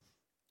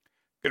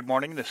Good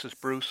morning, this is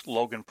Bruce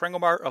Logan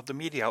Pringlemar of the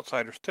Media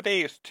Outsiders.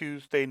 Today is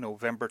Tuesday,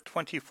 November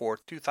 24th,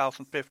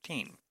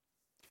 2015.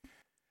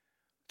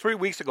 3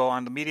 weeks ago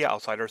on the Media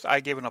Outsiders, I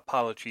gave an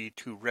apology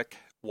to Rick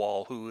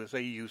Wall, who is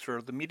a user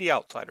of the Media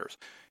Outsiders.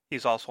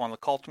 He's also on the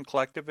Colton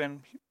Collective,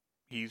 and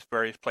he's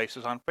various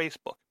places on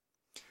Facebook.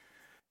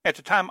 At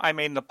the time, I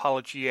made an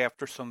apology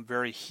after some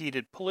very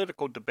heated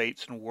political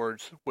debates and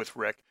words with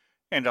Rick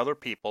and other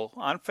people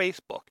on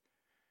Facebook.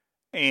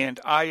 And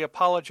I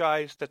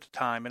apologized at the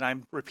time, and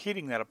I'm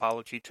repeating that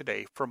apology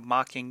today for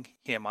mocking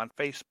him on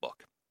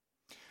Facebook.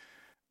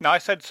 Now, I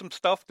said some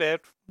stuff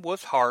that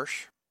was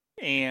harsh,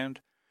 and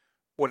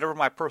whatever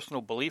my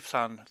personal beliefs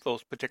on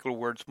those particular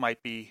words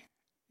might be,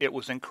 it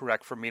was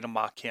incorrect for me to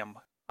mock him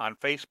on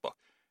Facebook.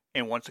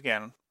 And once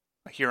again,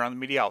 here on the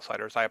Media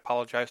Outsiders, I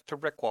apologize to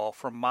Rick Wall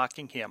for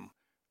mocking him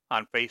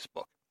on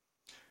Facebook.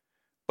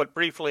 But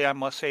briefly, I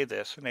must say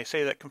this, and they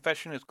say that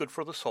confession is good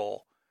for the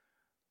soul.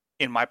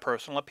 In my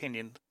personal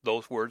opinion,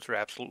 those words are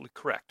absolutely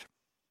correct.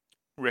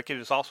 Rick, it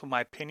is also my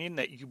opinion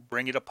that you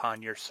bring it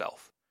upon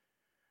yourself.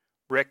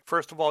 Rick,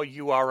 first of all,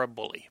 you are a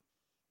bully.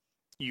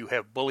 You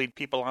have bullied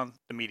people on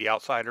the Media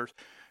Outsiders.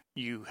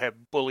 You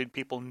have bullied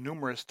people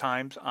numerous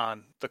times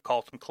on the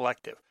Colton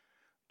Collective.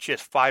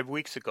 Just 5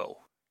 weeks ago,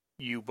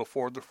 you,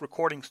 before the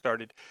recording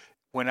started,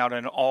 went out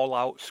an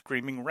all-out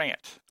screaming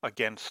rant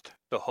against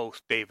the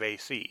host, Dave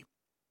A.C.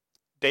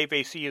 Dave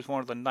A.C. is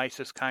one of the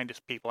nicest,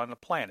 kindest people on the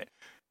planet,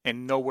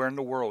 and nowhere in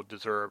the world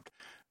deserved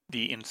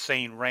the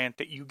insane rant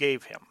that you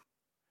gave him.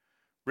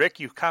 Rick,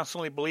 you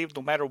constantly believe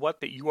no matter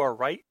what that you are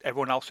right,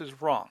 everyone else is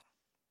wrong.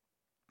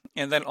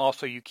 And then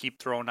also you keep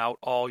throwing out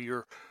all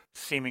your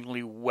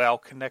seemingly well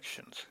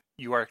connections.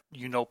 You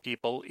know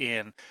people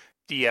in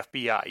the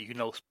FBI, you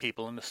know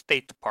people in the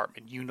State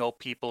Department, you know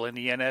people in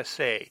the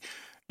NSA.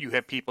 You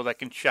have people that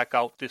can check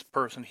out this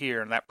person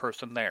here and that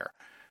person there.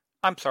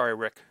 I'm sorry,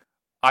 Rick.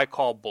 I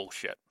call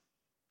bullshit.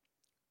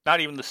 Not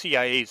even the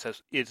CIA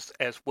is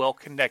as well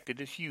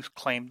connected as you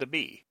claim to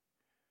be.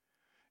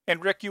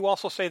 And Rick, you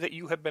also say that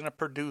you have been a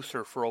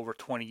producer for over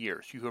 20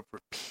 years. You have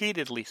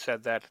repeatedly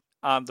said that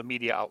on the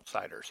Media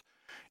Outsiders.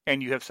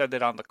 And you have said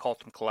that on the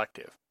Colton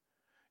Collective.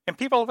 And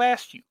people have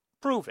asked you,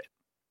 prove it.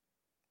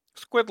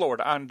 Squidlord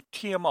on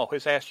TMO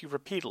has asked you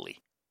repeatedly,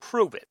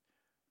 prove it.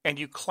 And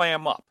you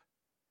clam up.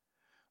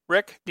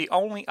 Rick, the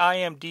only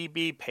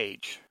IMDb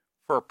page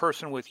for a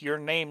person with your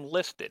name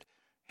listed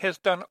has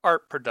done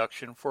art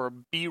production for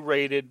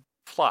B-rated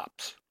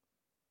flops.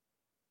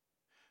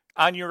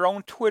 On your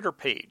own Twitter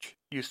page,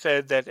 you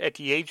said that at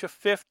the age of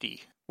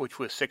 50, which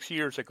was 6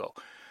 years ago,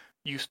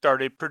 you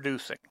started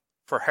producing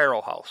for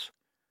Harrow House.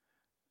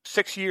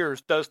 6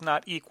 years does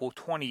not equal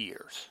 20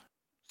 years.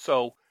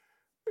 So,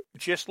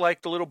 just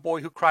like the little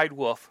boy who cried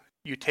wolf,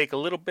 you take a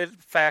little bit of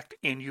fact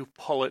and you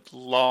pull it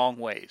long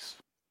ways.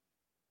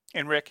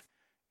 And Rick,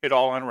 it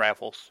all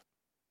unravels.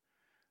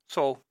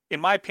 So, in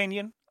my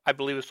opinion, I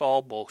believe it's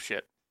all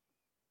bullshit.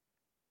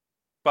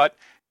 But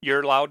you're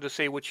allowed to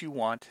say what you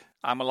want.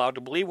 I'm allowed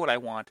to believe what I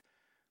want.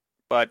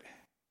 But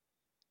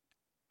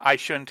I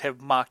shouldn't have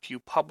mocked you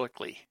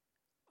publicly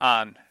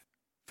on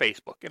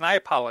Facebook. And I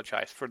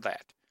apologize for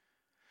that.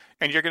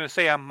 And you're going to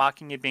say I'm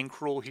mocking and being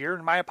cruel here.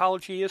 And my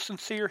apology is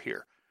sincere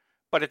here.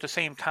 But at the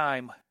same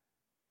time,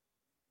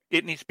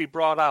 it needs to be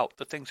brought out,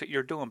 the things that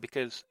you're doing.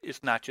 Because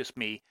it's not just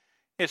me.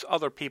 As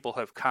other people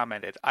have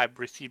commented, I've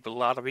received a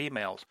lot of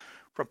emails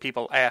from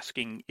people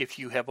asking if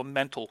you have a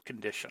mental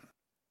condition.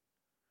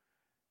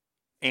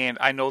 And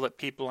I know that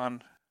people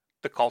on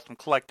the Colton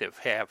Collective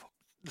have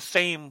the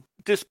same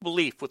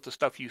disbelief with the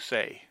stuff you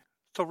say.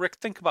 So, Rick,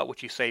 think about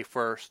what you say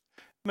first.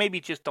 Maybe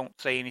just don't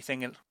say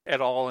anything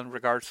at all in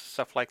regards to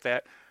stuff like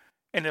that,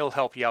 and it'll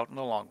help you out in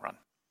the long run.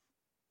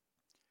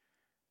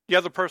 The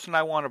other person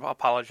I want to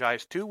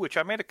apologize to, which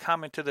I made a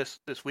comment to this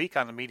week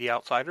on the Media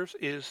Outsiders,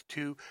 is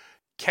to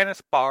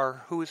Kenneth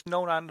Barr, who is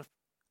known on the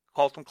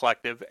Colton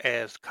Collective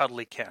as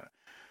Cuddly Ken.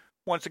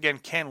 Once again,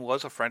 Ken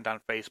was a friend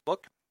on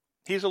Facebook.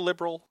 He's a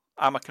liberal.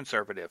 I'm a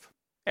conservative.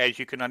 As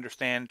you can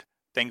understand,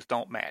 things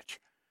don't match.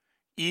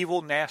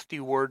 Evil, nasty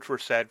words were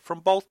said from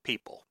both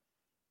people.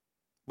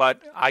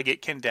 But I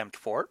get condemned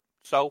for it,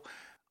 so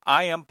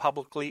I am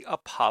publicly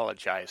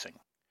apologizing.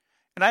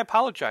 And I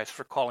apologize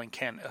for calling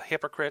Ken a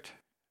hypocrite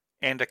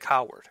and a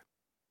coward.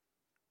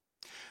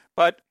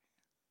 But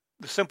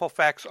the simple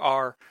facts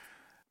are,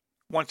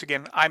 once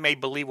again, I may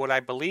believe what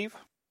I believe.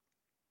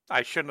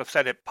 I shouldn't have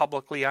said it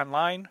publicly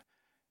online,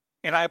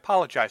 and I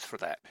apologize for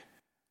that.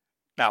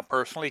 Now,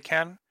 personally,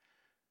 Ken,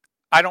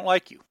 I don't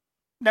like you.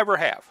 Never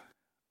have.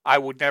 I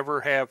would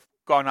never have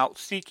gone out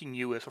seeking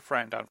you as a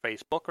friend on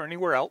Facebook or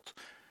anywhere else.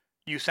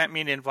 You sent me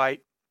an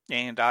invite,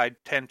 and I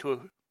tend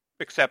to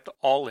accept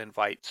all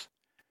invites.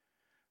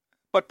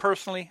 But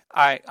personally,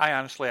 I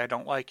honestly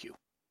don't like you.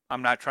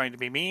 I'm not trying to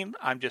be mean,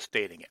 I'm just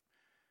stating it.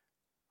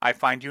 I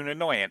find you an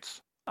annoyance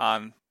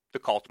on the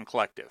Colton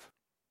Collective.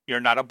 You're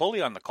not a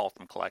bully on the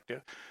Colton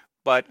Collective,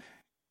 but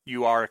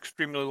you are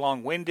extremely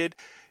long-winded.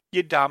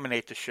 You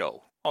dominate the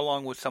show,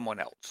 along with someone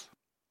else.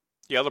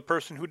 The other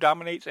person who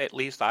dominates, at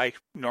least I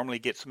normally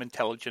get some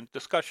intelligent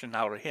discussion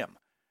out of him.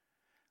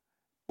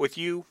 With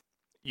you,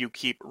 you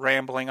keep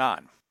rambling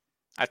on.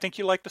 I think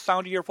you like the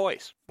sound of your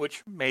voice,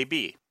 which may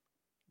be.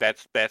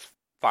 That's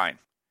fine.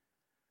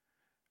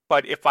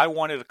 But if I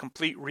wanted a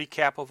complete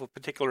recap of a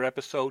particular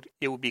episode,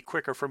 it would be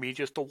quicker for me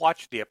just to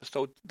watch the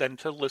episode than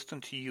to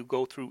listen to you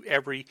go through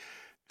every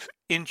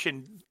inch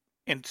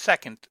and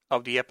second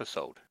of the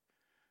episode.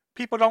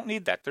 People don't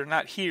need that. They're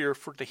not here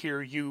to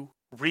hear you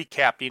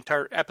recap the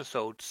entire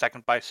episode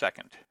second by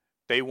second.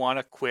 They want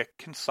a quick,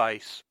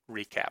 concise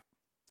recap.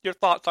 Your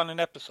thoughts on an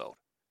episode.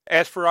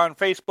 As for on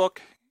Facebook,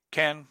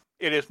 Ken,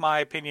 it is my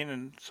opinion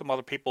and some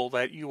other people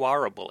that you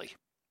are a bully.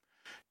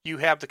 You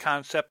have the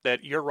concept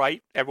that you're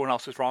right, everyone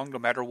else is wrong no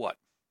matter what.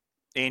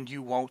 And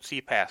you won't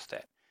see past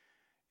that.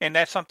 And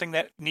that's something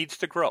that needs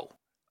to grow.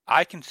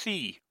 I can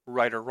see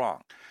right or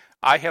wrong.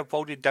 I have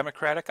voted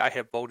Democratic, I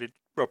have voted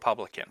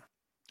Republican.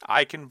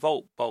 I can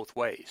vote both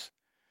ways.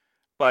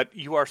 But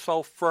you are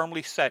so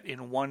firmly set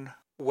in one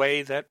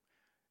way that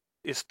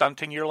is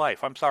stunting your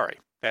life. I'm sorry.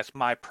 That's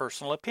my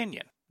personal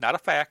opinion. Not a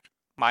fact,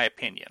 my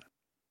opinion.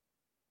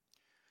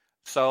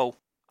 So,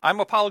 I'm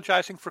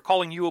apologizing for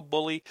calling you a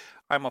bully.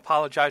 I'm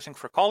apologizing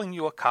for calling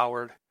you a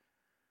coward.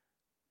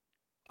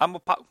 I'm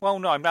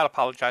not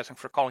apologizing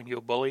for calling you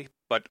a bully,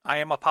 but I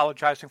am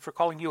apologizing for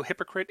calling you a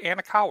hypocrite and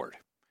a coward.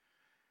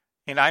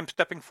 And I'm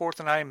stepping forth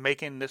and I am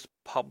making this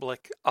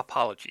public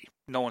apology.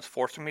 No one's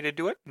forcing me to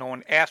do it. No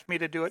one asked me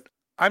to do it.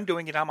 I'm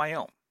doing it on my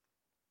own.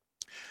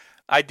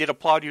 I did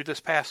applaud you this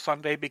past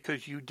Sunday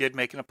because you did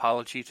make an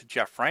apology to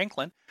Jeff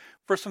Franklin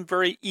for some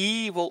very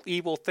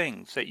evil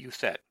things that you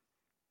said.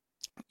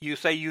 You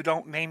say you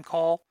don't name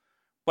call,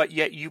 but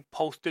yet you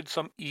posted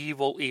some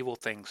evil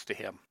things to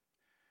him,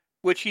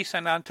 which he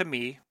sent on to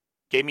me,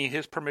 gave me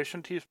his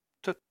permission to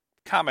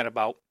comment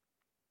about,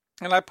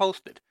 and I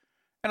posted.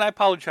 And I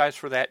apologize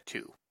for that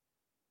too.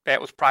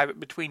 That was private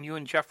between you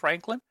and Jeff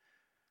Franklin.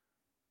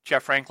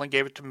 Jeff Franklin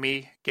gave it to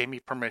me, gave me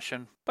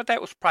permission, but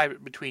that was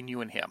private between you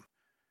and him.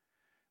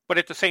 But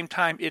at the same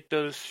time, it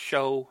does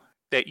show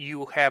that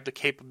you have the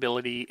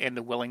capability and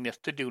the willingness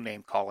to do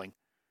name calling.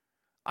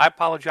 I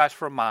apologize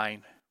for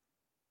mine.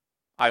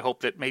 I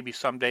hope that maybe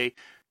someday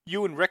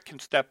you and Rick can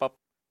step up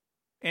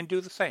and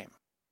do the same.